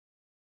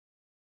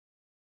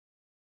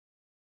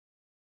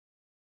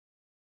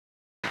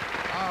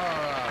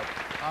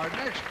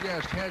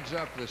guest heads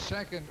up the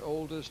second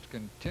oldest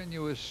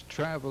continuous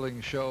traveling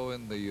show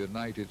in the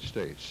United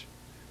States,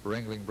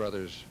 Ringling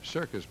Brothers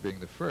Circus being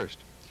the first.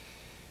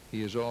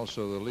 He is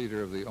also the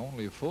leader of the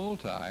only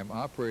full-time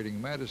operating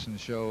medicine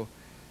show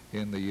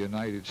in the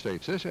United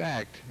States. This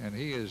act, and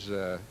he is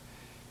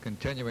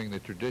continuing the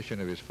tradition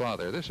of his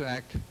father, this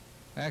act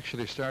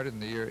actually started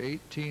in the year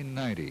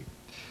 1890.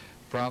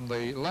 From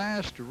the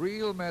last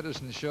real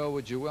medicine show,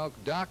 would you welcome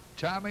Doc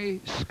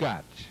Tommy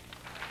Scott?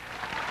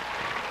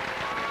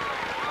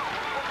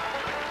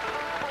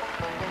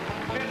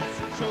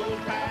 Medicine shows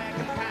back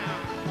in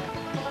town.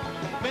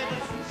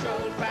 Medicine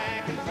shows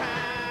back in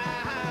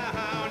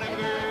town. A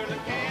girl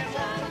that can't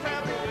walk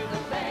travel with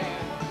a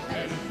band.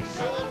 Medicine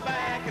shows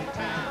back in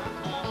town.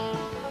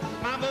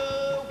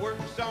 Mama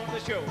works on the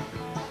show.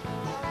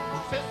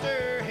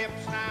 Sister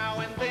hips now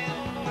and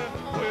then.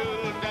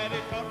 Well,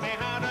 Daddy taught me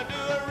how to do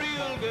a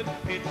real good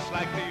pitch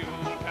like the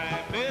old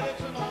time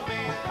medicine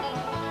man.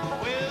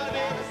 Well,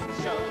 medicine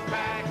shows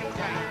back in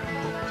town.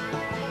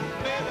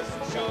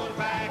 Medicine shows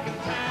back in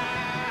town.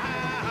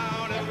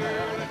 A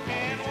girl that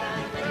can't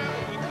walk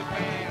travel with the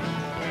band.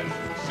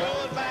 Medicine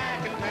shows back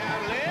in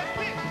town. Let's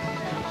pick.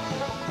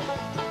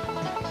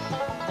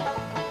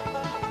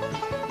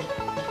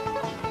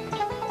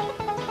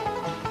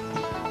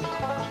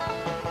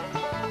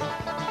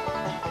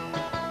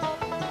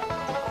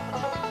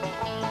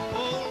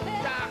 Old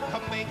Doc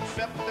makes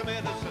up the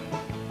medicine.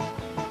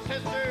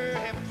 Sister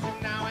helps him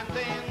now and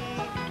then.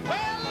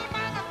 Well,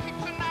 Mama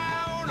kicks him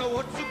now. Know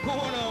what's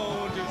going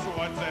on? Just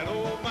watch that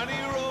old money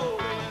rolling.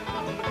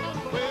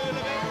 Well,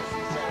 the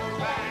medicine shows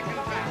back in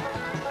town.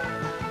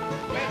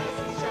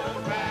 Medicine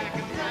shows back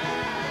in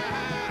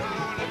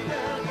town. A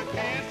girl that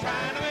can't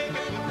try to make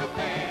it with the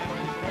band.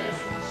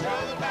 Medicine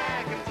shows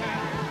back in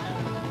town.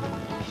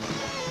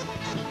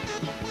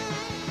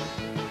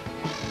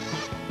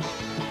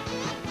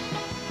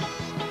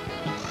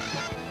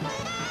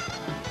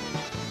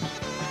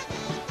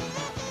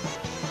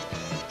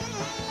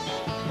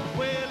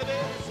 Well, the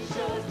medicine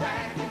shows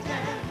back in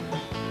town.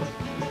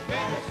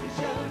 Medicine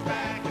shows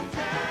back in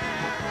town.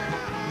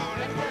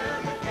 A girl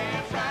that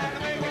can't try to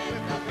make it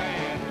with the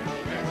band.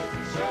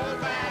 Medicine shows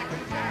back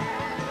in town.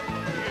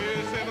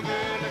 Yes, and a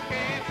girl that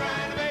can't try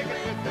to make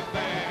it with the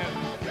band.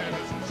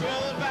 Medicine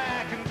shows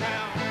back in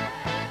town.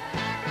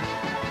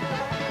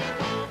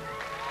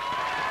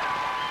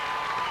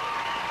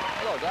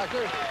 Hello,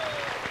 Doctor.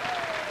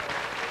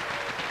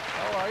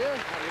 How are you?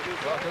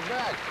 Welcome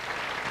back.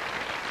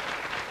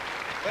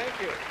 Thank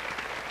you.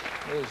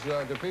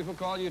 Do people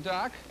call you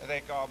Doc?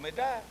 They call me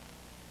Doc.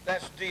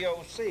 That's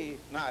D-O-C,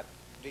 not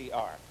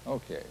D-R.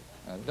 Okay.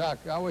 Doc,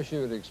 I wish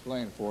you would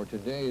explain for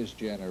today's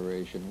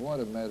generation what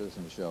a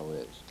medicine show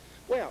is.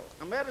 Well,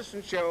 a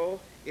medicine show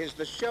is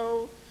the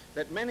show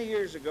that many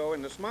years ago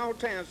in the small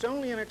towns, the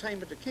only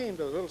entertainment that came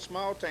to the little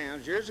small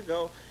towns years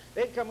ago,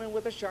 they'd come in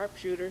with a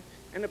sharpshooter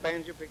and a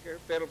banjo picker,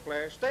 fiddle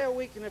player, stay a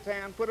week in the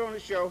town, put on a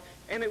show,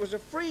 and it was a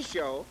free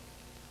show,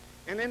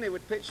 and then they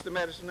would pitch the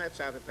medicine. That's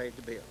how they paid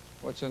the bill.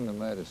 What's in the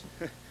medicine?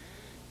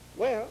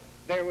 Well,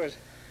 there was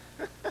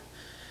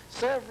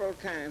several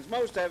kinds.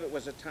 Most of it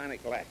was a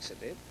tonic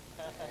laxative.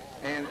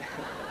 And,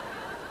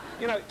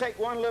 you know, take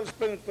one little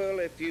spoonful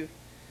if you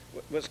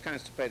was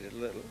constipated a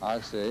little.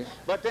 I see.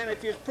 But then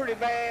if you're pretty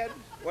bad,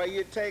 well,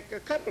 you'd take a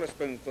couple of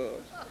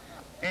spoonfuls.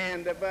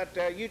 And, but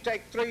you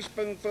take 3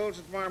 spoonfuls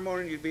tomorrow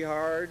morning, you'd be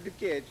hard to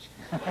catch.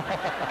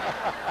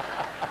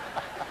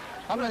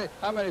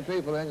 How many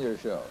people in your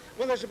show?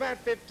 Well, there's about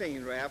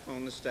 15, Ralph,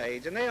 on the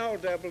stage, and they all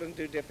double and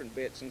do different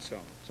bits and so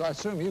on. So I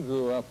assume you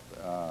grew up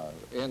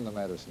in the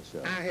medicine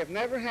show. I have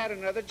never had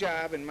another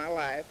job in my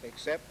life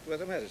except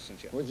with a medicine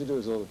show. What'd you do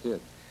as a little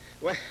kid?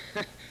 Well,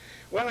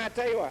 well, I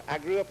tell you what, I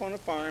grew up on a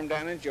farm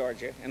down in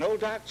Georgia, and old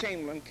Doc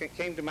Chamberlain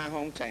came to my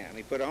hometown.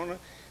 He put on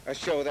a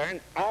show there,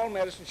 and all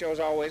medicine shows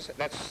always,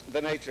 that's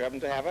the nature of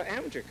them, to have an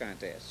amateur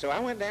contest. So I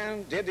went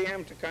down, did the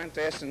amateur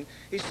contest, and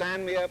he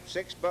signed me up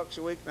 $6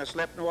 a week, and I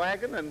slept in a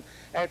wagon, and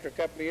after a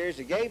couple of years,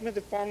 he gave me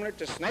the formula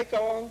to snake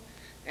oil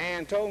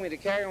and told me to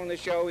carry on the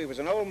show. He was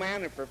an old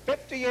man, and for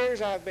 50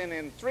 years, I've been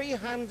in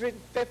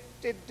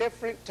 350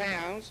 different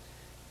towns,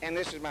 and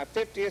this is my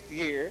 50th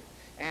year.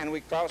 And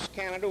we crossed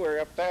Canada. We're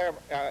up there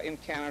in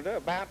Canada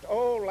about,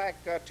 like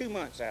 2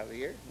 months out of the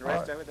year. The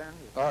rest of it down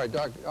here. All right,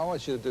 Doc, I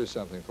want you to do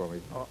something for me.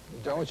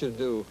 I want you to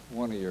do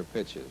one of your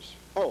pitches.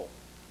 Oh.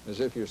 As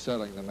if you're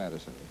selling the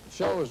medicine.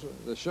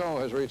 The show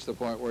has reached the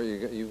point where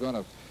you're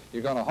gonna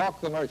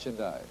hawk the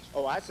merchandise.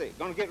 Oh, I see.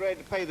 Gonna get ready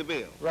to pay the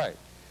bill. Right.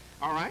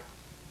 All right.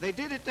 They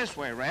did it this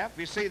way, Ralph.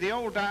 You see, the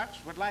old docs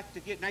would like to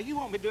get... Now, you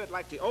want me to do it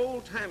like the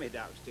old-timey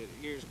docs did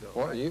it years ago,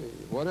 right?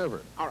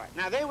 Whatever. All right.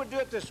 Now, they would do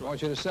it this way. I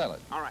want you to sell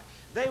it. All right.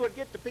 They would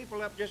get the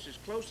people up just as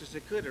close as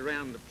they could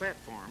around the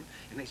platform,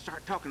 and they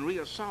start talking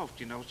real soft,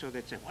 you know, so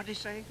they'd say, what'd he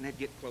say? And they'd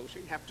get closer.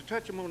 You'd have to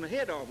touch them on the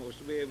head almost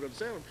to be able to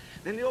sell them.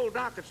 Then the old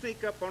doc would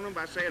sneak up on them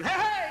by saying,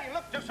 hey,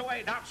 look this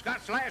way, Doc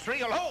Scott's last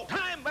real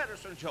old-time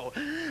medicine show.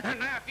 And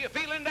now, if you're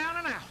feeling down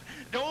and out,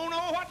 don't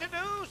know what to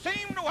do,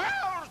 seem the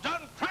world's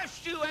done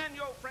crushed you and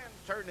your friends,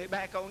 sir. turn it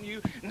back on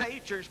you.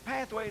 Nature's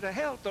pathway to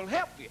health will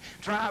help you.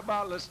 Try a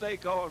bottle of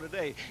steak all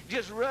today.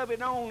 Just rub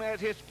it on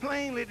as it's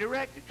plainly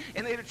directed,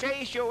 and it'll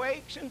chase your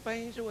aches and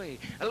pains away.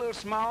 A little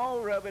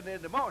small rubbing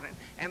in the morning,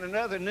 and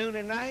another noon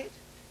and night.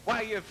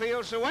 Why, you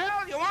feel so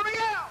well, you want to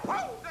yell.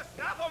 Whoa, this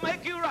stuff will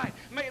make you right.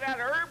 Made out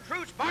of herbs,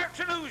 fruits, barks,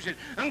 and oozes,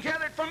 and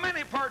gathered from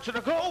many parts of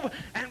the globe,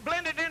 and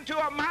blended into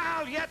a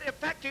mild yet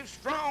effective,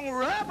 strong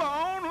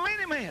rub-on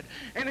liniment.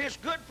 And it's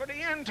good for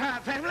the entire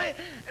family,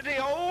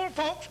 the old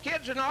folks,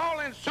 kids, and all,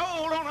 and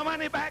sold on a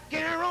money-back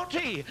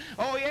guarantee.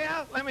 Oh,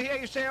 yeah? Let me hear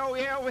you say, oh,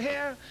 yeah, over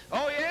here.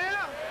 Oh,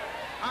 yeah?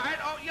 All right,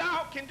 oh,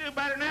 y'all can do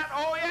better than that.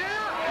 Oh,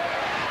 yeah?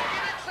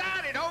 Get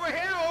excited. Over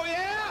here, oh,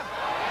 yeah?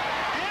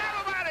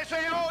 Everybody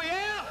say, oh, yeah?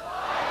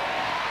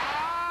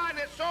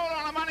 Sold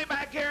on a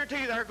money-back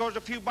guarantee. There goes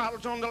a few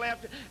bottles on the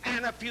left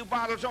and a few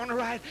bottles on the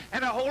right,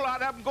 and a whole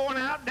lot of them going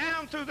out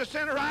down through the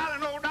center aisle,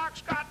 and old Doc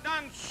Scott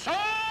done sold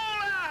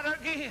out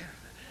again.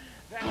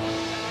 Doc,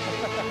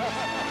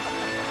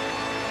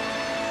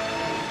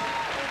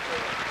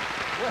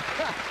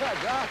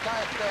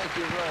 I thank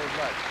you very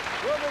much.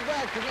 We'll be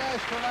back to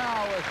Nashville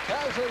now with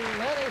Cousin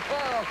Eddie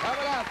Pearl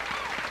coming up.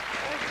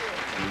 Thank you.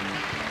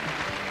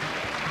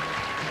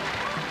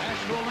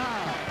 Nashville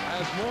now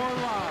has more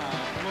live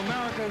from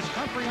America's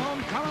country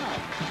home coming up.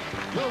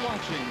 You're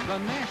watching the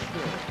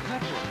Nashville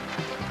Network.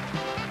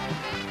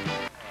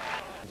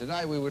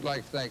 Tonight we would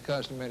like to thank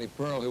Cousin Eddie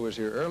Pearl, who was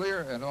here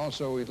earlier, and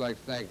also we'd like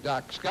to thank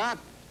Doc Scott,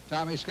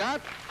 Tommy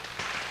Scott.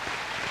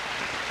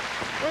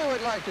 We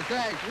would like to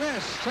thank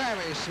Miss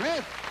Sammy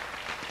Smith,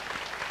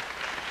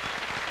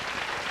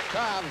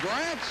 Tom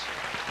Grant,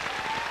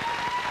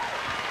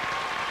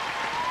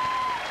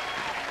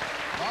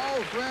 my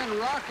old friend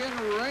Rockin'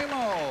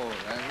 Ramo,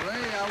 and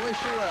Ray, I wish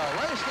you well.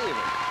 Ray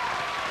Stevens.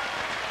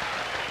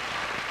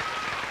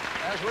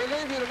 As we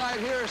leave you tonight,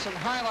 here are some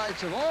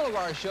highlights of all of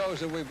our shows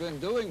that we've been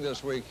doing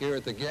this week here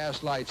at the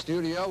Gaslight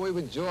Studio. We've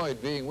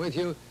enjoyed being with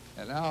you,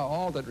 and now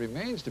all that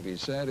remains to be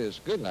said is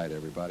good night,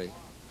 everybody.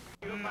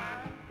 Guaranteed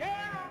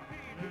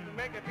to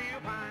make it feel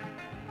fine.